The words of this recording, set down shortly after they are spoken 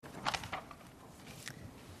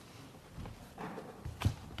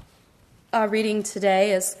Our reading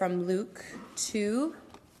today is from Luke 2,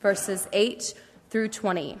 verses 8 through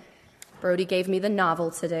 20. Brody gave me the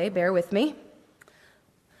novel today, bear with me.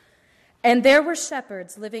 And there were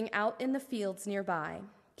shepherds living out in the fields nearby,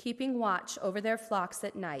 keeping watch over their flocks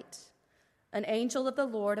at night. An angel of the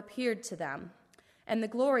Lord appeared to them, and the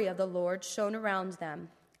glory of the Lord shone around them,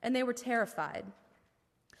 and they were terrified.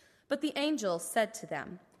 But the angel said to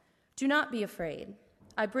them, "Do not be afraid.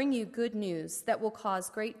 I bring you good news that will cause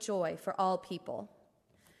great joy for all people.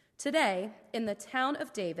 Today, in the town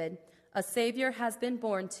of David, a Savior has been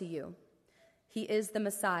born to you. He is the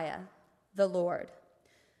Messiah, the Lord.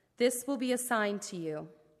 This will be a sign to you.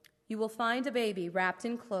 You will find a baby wrapped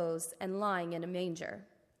in clothes and lying in a manger."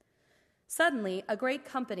 Suddenly, a great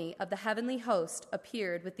company of the heavenly host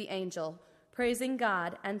appeared with the angel, praising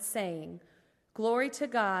God and saying, "Glory to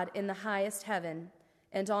God in the highest heaven,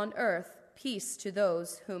 and on earth peace to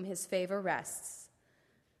those whom his favor rests."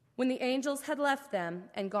 When the angels had left them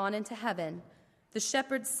and gone into heaven, the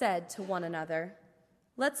shepherds said to one another,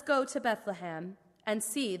 "Let's go to Bethlehem and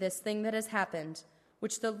see this thing that has happened,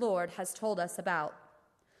 which the Lord has told us about."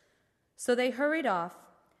 So they hurried off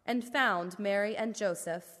and found Mary and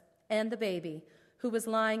Joseph and the baby, who was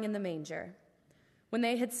lying in the manger. When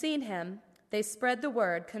they had seen him, they spread the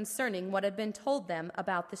word concerning what had been told them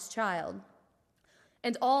about this child.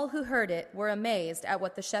 And all who heard it were amazed at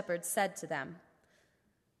what the shepherds said to them.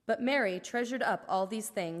 But Mary treasured up all these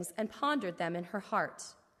things and pondered them in her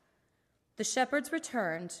heart. The shepherds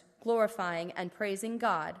returned, glorifying and praising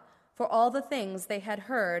God for all the things they had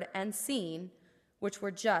heard and seen, which were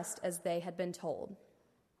just as they had been told.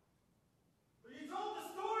 You told the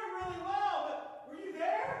story really well, but were you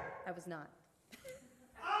there? I was not.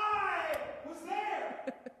 I was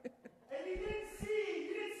there. And you didn't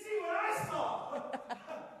see what I saw.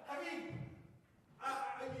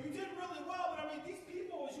 You did really well, but these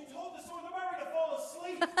people, as you told the story, they're about ready to fall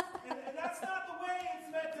asleep. and that's not the way it's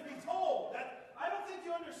meant to be told. I don't think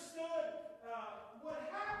you understood what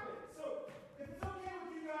happened. So, if it's okay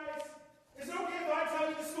with you guys, is it okay if I tell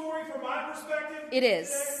you the story from my perspective? It is,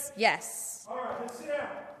 today? yes. All right, then sit down.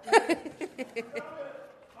 I'm going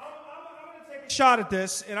to take a shot at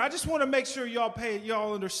this, and I just want to make sure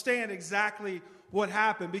y'all understand exactly what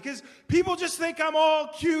happened, because people just think I'm all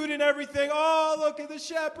cute and everything. Oh, look at the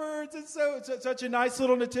shepherds. It's such a nice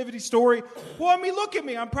little nativity story. Well, look at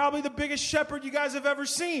me. I'm probably the biggest shepherd you guys have ever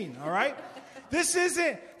seen, all right? This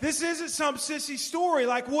isn't some sissy story.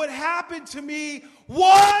 Like, what happened to me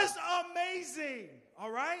was amazing,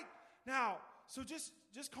 all right? Now, so just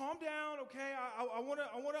calm down, okay? I want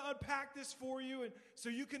to unpack this for you, and so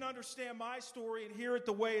you can understand my story and hear it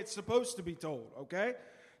the way it's supposed to be told, okay?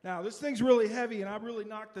 Now, this thing's really heavy, and I really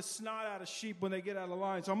knock the snot out of sheep when they get out of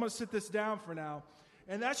line, so I'm going to sit this down for now.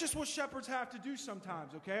 And that's just what shepherds have to do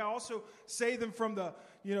sometimes, okay? I also save them from the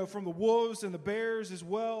wolves and the bears as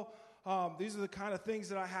well. These are the kind of things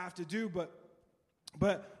that I have to do,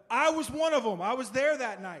 but I was one of them. I was there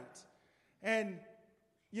that night. And,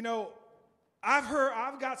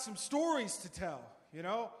 I've got some stories to tell,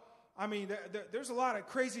 there's a lot of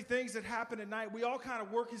crazy things that happen at night. We all kind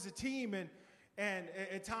of work as a team, and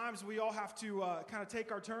at times we all have to kind of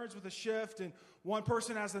take our turns with a shift, and one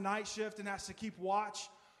person has the night shift and has to keep watch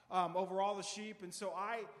over all the sheep. And so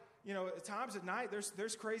at times at night,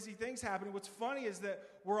 there's crazy things happening. What's funny is that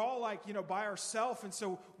we're all by ourselves, and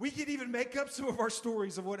so we could even make up some of our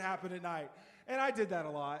stories of what happened at night. And I did that a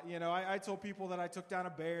lot. I told people that I took down a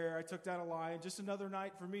bear, I took down a lion, just another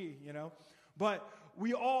night for me, But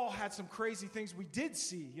we all had some crazy things we did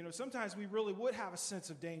see. Sometimes we really would have a sense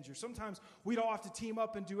of danger. Sometimes we'd all have to team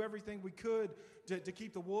up and do everything we could to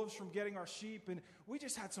keep the wolves from getting our sheep. And we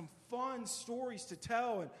just had some fun stories to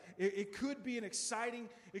tell. And it could be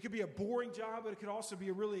it could be a boring job, but it could also be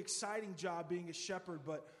a really exciting job being a shepherd.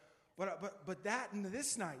 But that and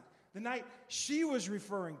this night, the night she was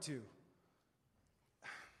referring to,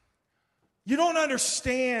 you don't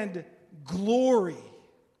understand glory.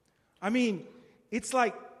 It's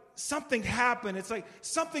like something happened. It's like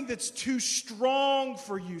something that's too strong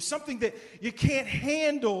for you, something that you can't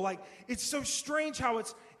handle. Like, it's so strange how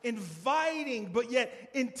it's inviting but yet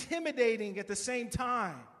intimidating at the same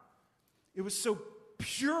time. It was so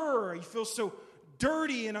pure. You feel so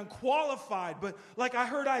dirty and unqualified. But like I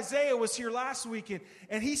heard Isaiah was here last weekend,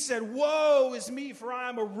 and he said, "Woe is me, for I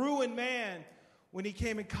am a ruined man," when he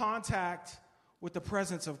came in contact with the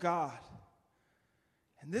presence of God.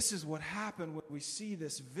 And this is what happened when we see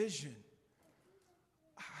this vision.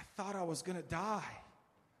 I thought I was going to die.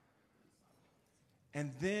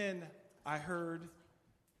 And then I heard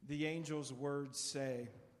the angel's words say,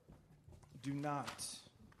 "Do not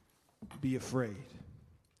be afraid."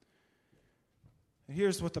 And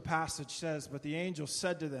here's what the passage says. But the angel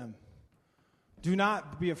said to them, "Do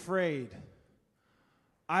not be afraid.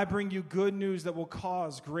 I bring you good news that will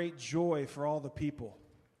cause great joy for all the people.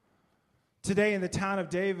 Today in the town of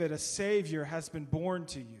David, a Savior has been born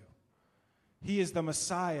to you. He is the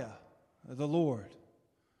Messiah, the Lord.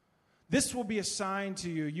 This will be a sign to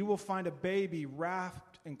you. You will find a baby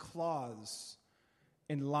wrapped in cloths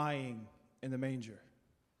and lying in the manger."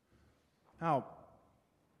 Now,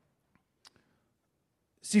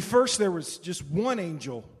 see, first there was just one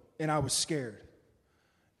angel, and I was scared.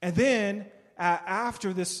 And then,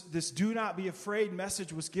 after this "do not be afraid"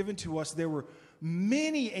 message was given to us, there were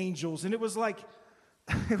many angels, and it was like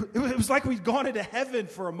we'd gone into heaven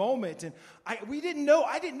for a moment, and I didn't know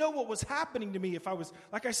what was happening to me. If I was,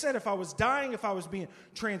 like I said, if I was dying, if I was being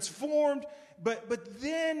transformed, but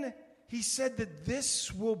then he said that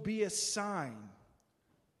this will be a sign.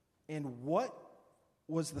 And what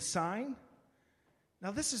was the sign?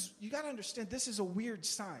 Now you got to understand, this is a weird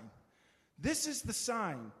sign. This is the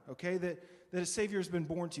sign, okay, that a Savior has been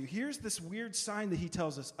born to you. Here's this weird sign that he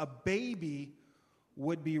tells us: a baby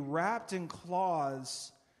would be wrapped in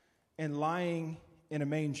cloths and lying in a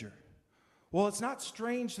manger. Well, it's not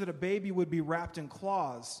strange that a baby would be wrapped in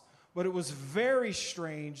cloths, but it was very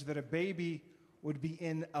strange that a baby would be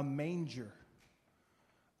in a manger.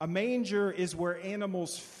 A manger is where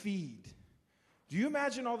animals feed. Do you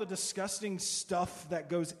imagine all the disgusting stuff that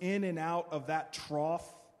goes in and out of that trough?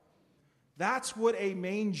 That's what a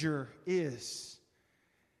manger is.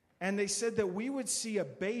 And they said that we would see a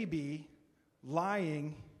baby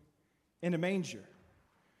lying in a manger.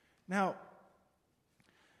 Now,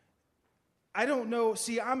 I don't know.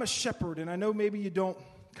 See, I'm a shepherd, and I know maybe you don't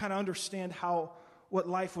kind of understand what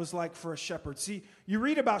life was like for a shepherd. See, you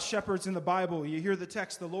read about shepherds in the Bible. You hear the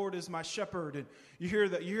text, "The Lord is my shepherd," and you hear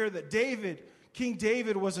that King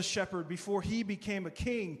David was a shepherd before he became a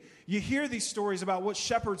king. You hear these stories about what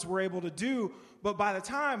shepherds were able to do, but by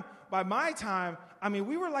my time, I mean,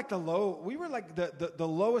 we were like the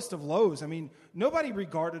lowest of lows. I mean, nobody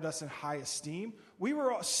regarded us in high esteem. We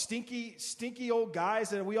were all stinky old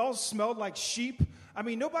guys, and we all smelled like sheep. I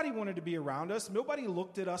mean, nobody wanted to be around us. Nobody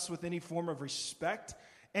looked at us with any form of respect.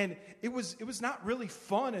 And it was not really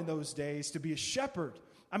fun in those days to be a shepherd.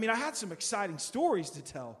 I mean, I had some exciting stories to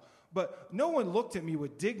tell, but no one looked at me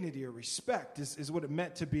with dignity or respect is what it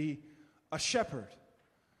meant to be a shepherd.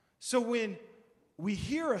 So when we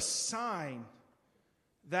hear a sign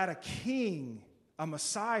that a king, a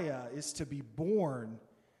Messiah, is to be born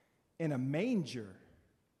in a manger,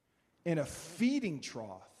 in a feeding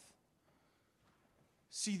trough,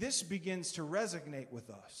 see, this begins to resonate with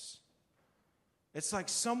us. It's like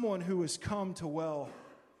someone who has come to,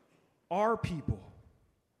 our people.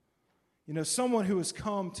 Someone who has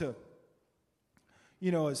come to,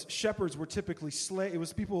 as shepherds were typically slaves. It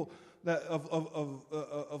was people that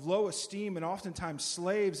of low esteem, and oftentimes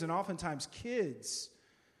slaves, and oftentimes kids.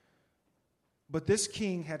 But this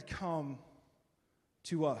king had come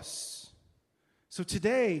to us. So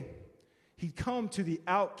today, he'd come to the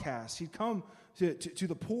outcast. He'd come to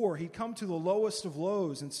the poor. He'd come to the lowest of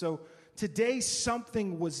lows. And so today,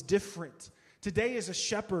 something was different. Today, as a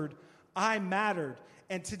shepherd, I mattered.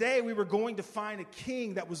 And today we were going to find a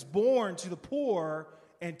king that was born to the poor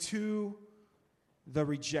and to the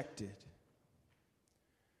rejected.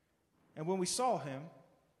 And when we saw him,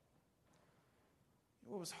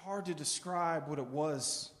 it was hard to describe what it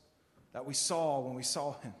was that we saw when we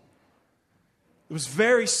saw him. It was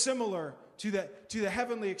very similar to the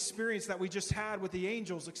heavenly experience that we just had with the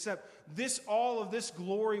angels, except all of this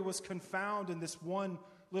glory was confounded in this one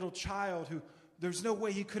little child who there's no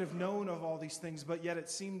way he could have known of all these things, but yet it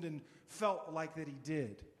seemed and felt like that he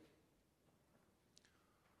did.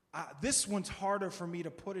 This one's harder for me to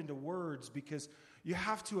put into words because you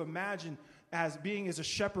have to imagine as a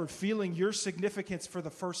shepherd, feeling your significance for the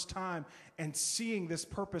first time and seeing this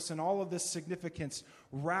purpose and all of this significance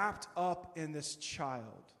wrapped up in this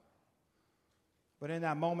child. But in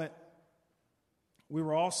that moment,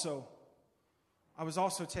 I was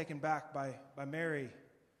also taken back by Mary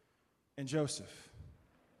and Joseph.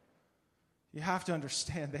 You have to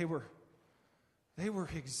understand, they were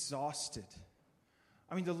exhausted.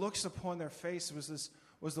 I mean, the looks upon their face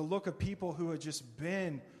was the look of people who had just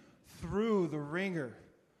been through the ringer.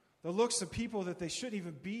 The looks of people that they shouldn't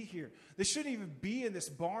even be here. They shouldn't even be in this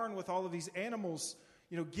barn with all of these animals,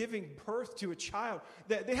 giving birth to a child.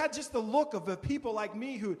 They had just the look of the people like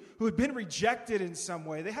me who had been rejected in some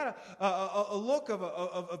way. They had a look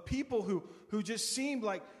of people who just seemed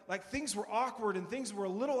like things were awkward and things were a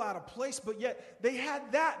little out of place, but yet they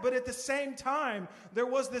had that. But at the same time, there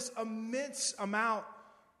was this immense amount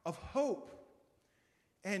of hope.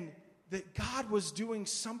 and that God was doing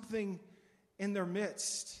something in their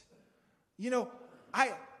midst.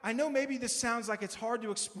 I know maybe this sounds like it's hard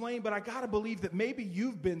to explain, but I got to believe that maybe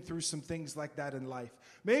you've been through some things like that in life.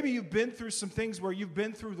 Maybe you've been through some things where you've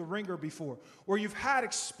been through the ringer before, where you've had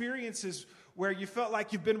experiences where you felt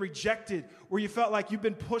like you've been rejected, where you felt like you've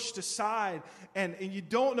been pushed aside, and you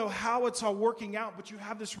don't know how it's all working out, but you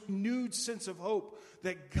have this renewed sense of hope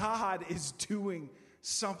that God is doing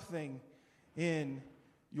something in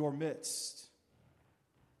your midst.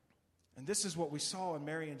 And this is what we saw in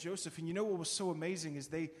Mary and Joseph. And you know what was so amazing is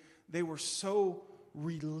they were so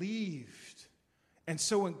relieved and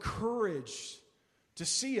so encouraged to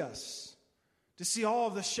see us, to see all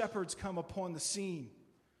of the shepherds come upon the scene.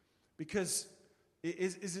 Because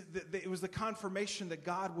it was the confirmation that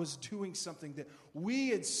God was doing something, that we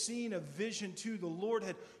had seen a vision too. The Lord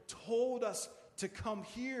had told us to come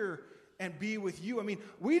here and be with you. I mean,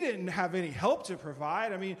 we didn't have any help to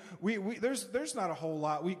provide. I mean, there's not a whole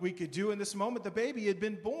lot we could do in this moment. The baby had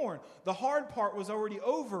been born. The hard part was already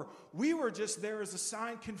over. We were just there as a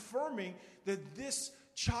sign confirming that this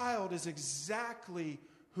child is exactly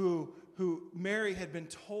who Mary had been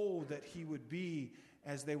told that he would be,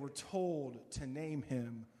 as they were told to name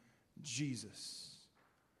him Jesus.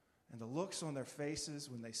 And the looks on their faces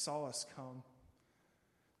when they saw us come,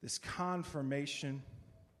 this confirmation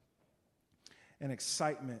and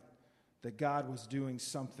excitement that God was doing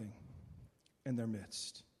something in their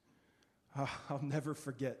midst. I'll never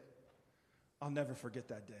forget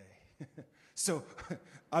that day. So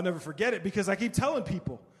I'll never forget it because I keep telling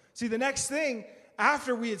people. See, the next thing,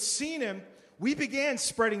 after we had seen him, we began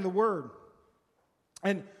spreading the word.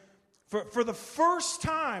 And for the first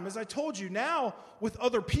time, as I told you, now with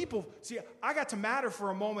other people, see, I got to matter for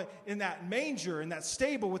a moment in that manger, in that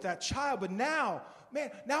stable with that child, but now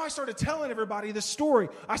I started telling everybody the story.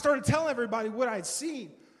 I started telling everybody what I had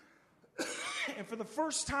seen. And for the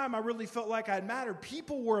first time, I really felt like I had mattered.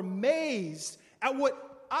 People were amazed at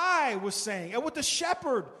what I was saying, at what the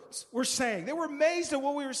shepherds were saying. They were amazed at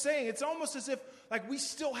what we were saying. It's almost as if like we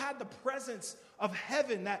still had the presence of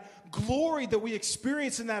heaven, that glory that we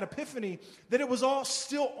experienced in that epiphany, that it was all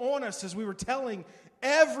still on us as we were telling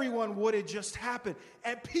everyone what had just happened.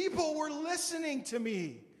 And people were listening to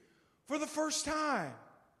me for the first time.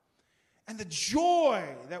 And the joy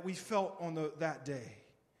that we felt on that day,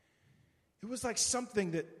 it was like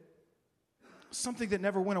something that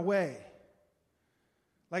never went away.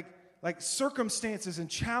 Like circumstances and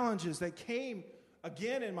challenges that came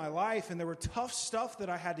again in my life, and there were tough stuff that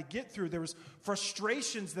I had to get through. There was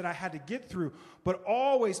frustrations that I had to get through. But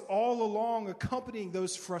always, all along, accompanying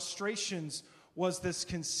those frustrations was this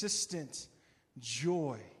consistent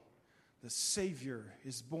joy. The Savior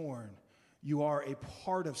is born. You are a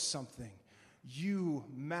part of something. You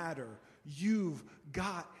matter. You've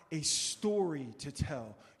got a story to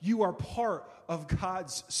tell. You are part of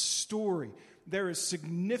God's story. There is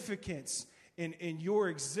significance in your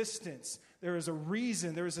existence. There is a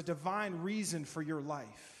reason. There is a divine reason for your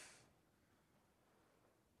life.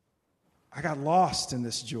 I got lost in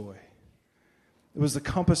this joy. It was the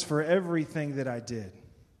compass for everything that I did.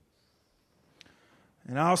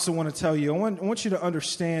 And I also want to tell you, I want you to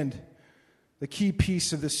understand the key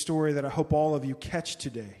piece of this story that I hope all of you catch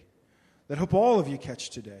today.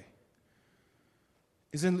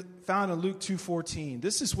 Is found in Luke 2:14.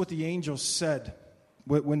 This is what the angels said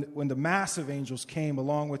when the massive angels came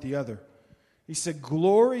along with the other. He said,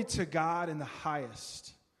 "Glory to God in the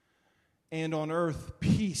highest, and on earth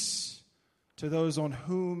peace to those on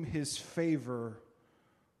whom his favor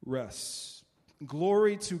rests."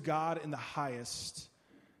 Glory to God in the highest,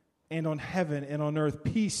 and on heaven and on earth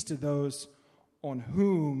peace to those on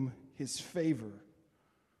whom his favor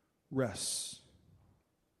rests.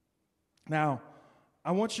 Now,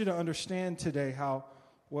 I want you to understand today how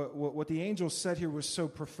what the angels said here was so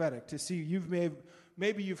prophetic. To see,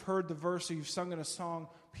 maybe you've heard the verse, or you've sung in a song,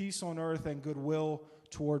 peace on earth and goodwill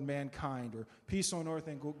toward mankind, or peace on earth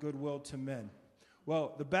and goodwill to men.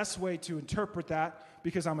 Well, the best way to interpret that,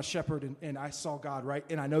 because I'm a shepherd and I saw God, right,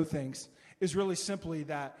 and I know things, is really simply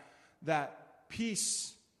that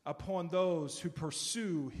peace upon those who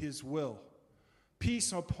pursue his will.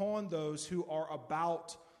 Peace upon those who are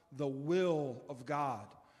about the will of God.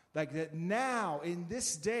 Like that now, in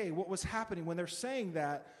this day, what was happening when they're saying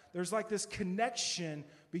that, there's like this connection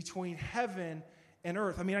between heaven and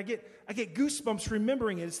earth. I mean, I get goosebumps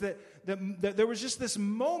remembering it. It's that there was just this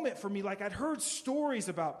moment for me, like I'd heard stories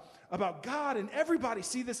about God, and everybody,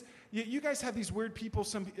 see this, you guys have these weird people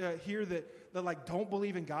here that like don't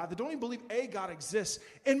believe in God, that don't even believe a God exists.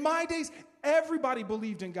 In my days, everybody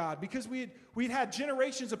believed in God because we'd had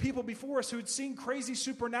generations of people before us who had seen crazy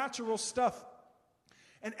supernatural stuff.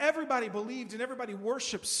 And everybody believed and everybody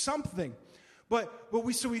worshiped something. But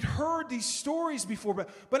we'd heard these stories before,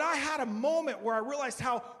 but I had a moment where I realized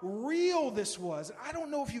how real this was. I don't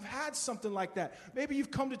know if you've had something like that. Maybe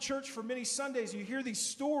you've come to church for many Sundays, you hear these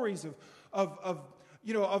stories of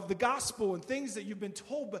the gospel and things that you've been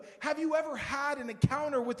told, but have you ever had an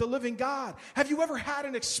encounter with the living God? Have you ever had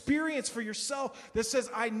an experience for yourself that says,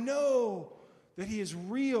 I know that he is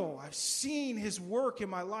real. I've seen his work in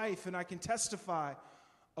my life, and I can testify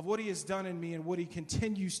of what he has done in me and what he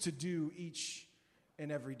continues to do each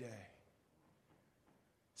and every day.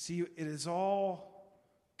 See, it is all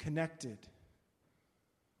connected.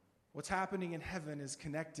 What's happening in heaven is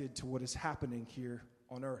connected to what is happening here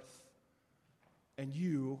on earth. And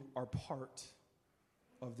you are part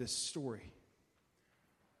of this story.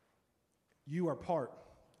 You are part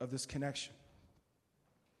of this connection.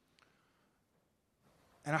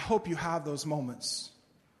 And I hope you have those moments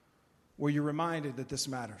where you're reminded that this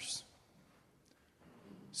matters.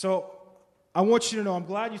 So I want you to know,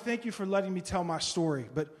 thank you for letting me tell my story.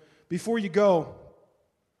 But before you go,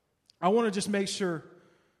 I want to just make sure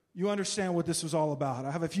you understand what this was all about.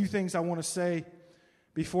 I have a few things I want to say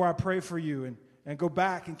before I pray for you and go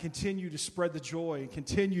back and continue to spread the joy and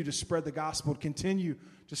continue to spread the gospel, continue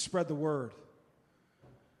to spread the word.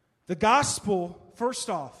 The gospel,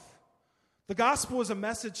 first off, the gospel is a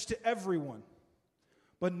message to everyone.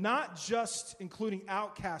 But not just including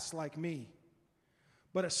outcasts like me,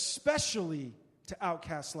 but especially to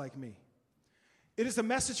outcasts like me. It is a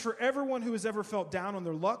message for everyone who has ever felt down on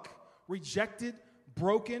their luck, rejected,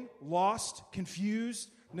 broken, lost,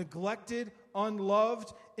 confused, neglected,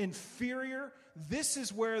 unloved, inferior. This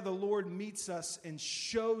is where the Lord meets us and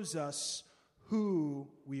shows us who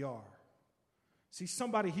we are. See,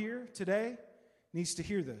 somebody here today needs to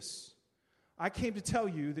hear this. I came to tell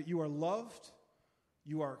you that you are loved,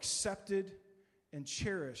 you are accepted and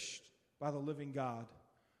cherished by the living God,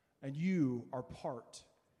 and you are part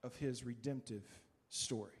of his redemptive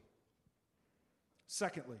story.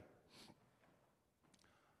 Secondly,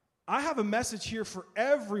 I have a message here for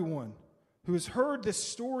everyone who has heard this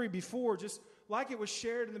story before, just like it was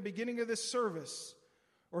shared in the beginning of this service,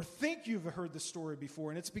 or think you've heard the story before,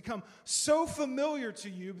 and it's become so familiar to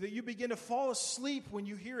you that you begin to fall asleep when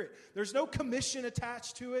you hear it. There's no commission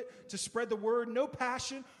attached to it to spread the word, no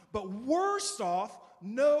passion, but worst off,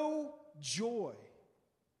 no joy.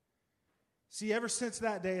 See, ever since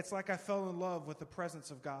that day, it's like I fell in love with the presence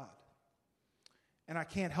of God, and I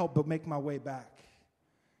can't help but make my way back.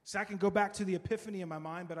 So I can go back to the epiphany in my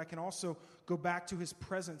mind, but I can also go back to his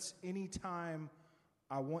presence anytime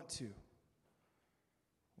I want to.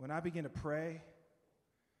 When I begin to pray,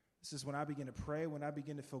 this is when I begin to pray, when I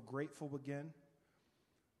begin to feel grateful again,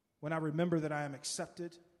 when I remember that I am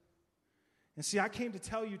accepted. And see, I came to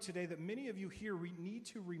tell you today that many of you here need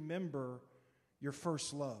to remember your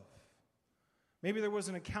first love. Maybe there was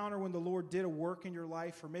an encounter when the Lord did a work in your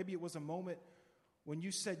life, or maybe it was a moment when you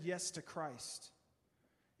said yes to Christ.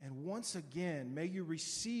 And once again, may you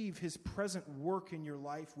receive his present work in your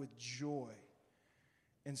life with joy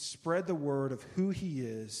and spread the word of who he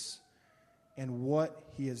is and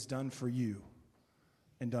what he has done for you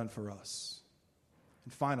and done for us.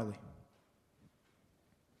 And finally,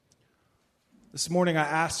 this morning I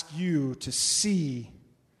ask you to see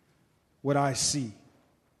what I see.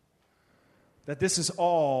 That this is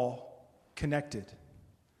all connected.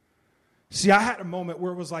 See, I had a moment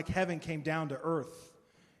where it was like heaven came down to earth,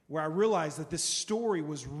 where I realized that this story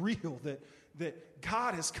was real, that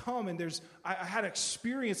God has come, and I had an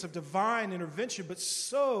experience of divine intervention, but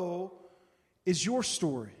so is your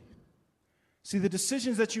story. See, the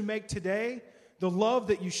decisions that you make today, the love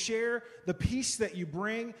that you share, the peace that you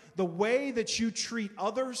bring, the way that you treat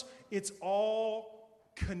others, it's all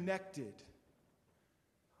connected.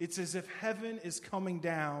 It's as if heaven is coming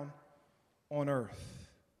down on earth.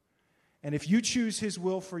 And if you choose his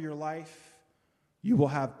will for your life, you will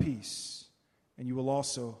have peace, and you will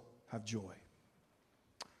also have joy.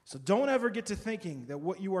 So don't ever get to thinking that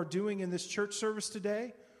what you are doing in this church service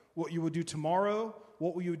today, what you will do tomorrow,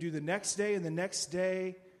 what will you do the next day, and the next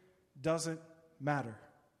day doesn't matter.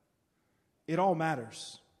 It all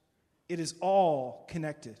matters. It is all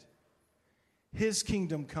connected. His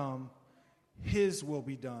kingdom come, his will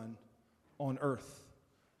be done on earth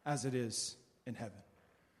as it is in heaven.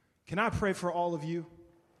 Can I pray for all of you?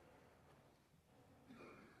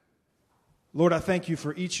 Lord, I thank you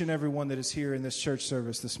for each and every one that is here in this church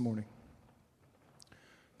service this morning.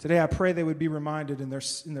 Today, I pray they would be reminded in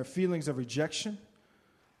their feelings of rejection,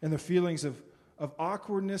 in their feelings of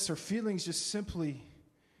awkwardness, or feelings just simply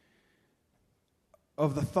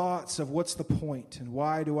of the thoughts of what's the point and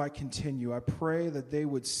why do I continue. I pray that they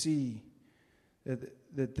would see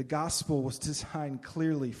that the gospel was designed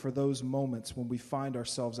clearly for those moments when we find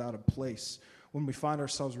ourselves out of place, when we find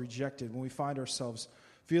ourselves rejected, when we find ourselves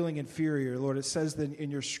feeling inferior. Lord, it says that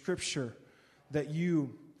in your scripture that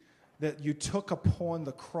you took upon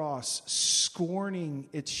the cross, scorning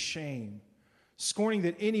its shame, scorning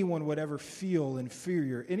that anyone would ever feel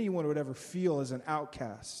inferior, anyone would ever feel as an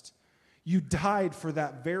outcast. You died for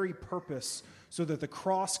that very purpose so that the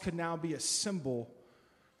cross could now be a symbol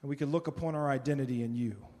and we could look upon our identity in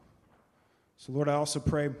you. So, Lord, I also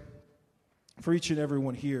pray for each and every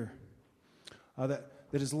one here that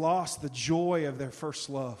has lost the joy of their first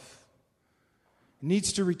love,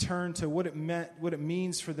 needs to return to what it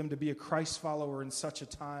means for them to be a Christ follower in such a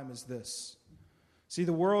time as this. See,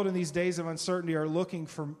 the world in these days of uncertainty are looking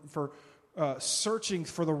for searching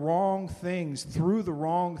for the wrong things, through the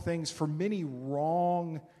wrong things, for many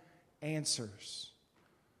wrong answers.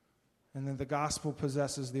 And then the gospel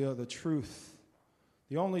possesses the truth,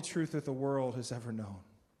 the only truth that the world has ever known.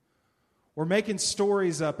 We're making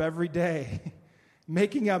stories up every day,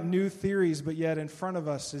 making up new theories, but yet in front of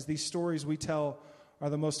us is these stories we tell are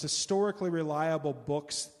the most historically reliable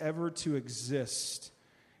books ever to exist.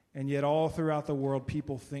 And yet all throughout the world,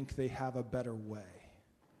 people think they have a better way.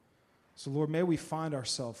 So, Lord, may we find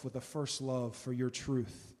ourselves with a first love for your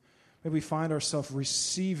truth. May we find ourselves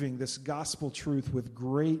receiving this gospel truth with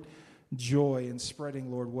great joy and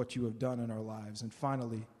spreading, Lord, what you have done in our lives. And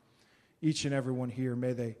finally, each and every one here,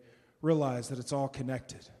 may they realize that it's all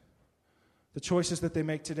connected. The choices that they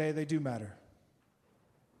make today, they do matter.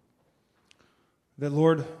 That,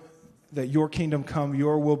 Lord, that your kingdom come,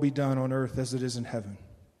 your will be done on earth as it is in heaven.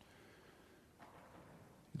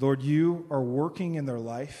 Lord, you are working in their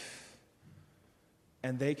life,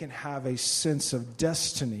 and they can have a sense of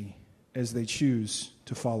destiny as they choose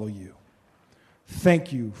to follow you.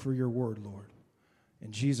 Thank you for your word, Lord.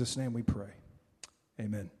 In Jesus' name we pray.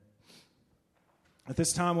 Amen. At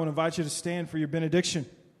this time, I want to invite you to stand for your benediction.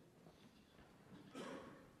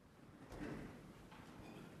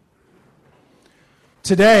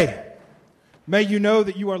 Today, may you know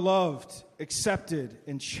that you are loved, accepted,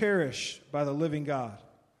 and cherished by the living God.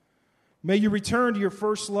 May you return to your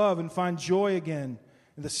first love and find joy again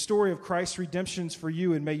in the story of Christ's redemptions for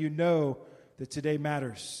you, and may you know that today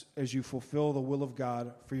matters as you fulfill the will of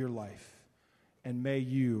God for your life. And may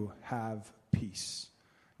you have peace.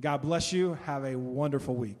 God bless you. Have a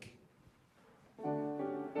wonderful week.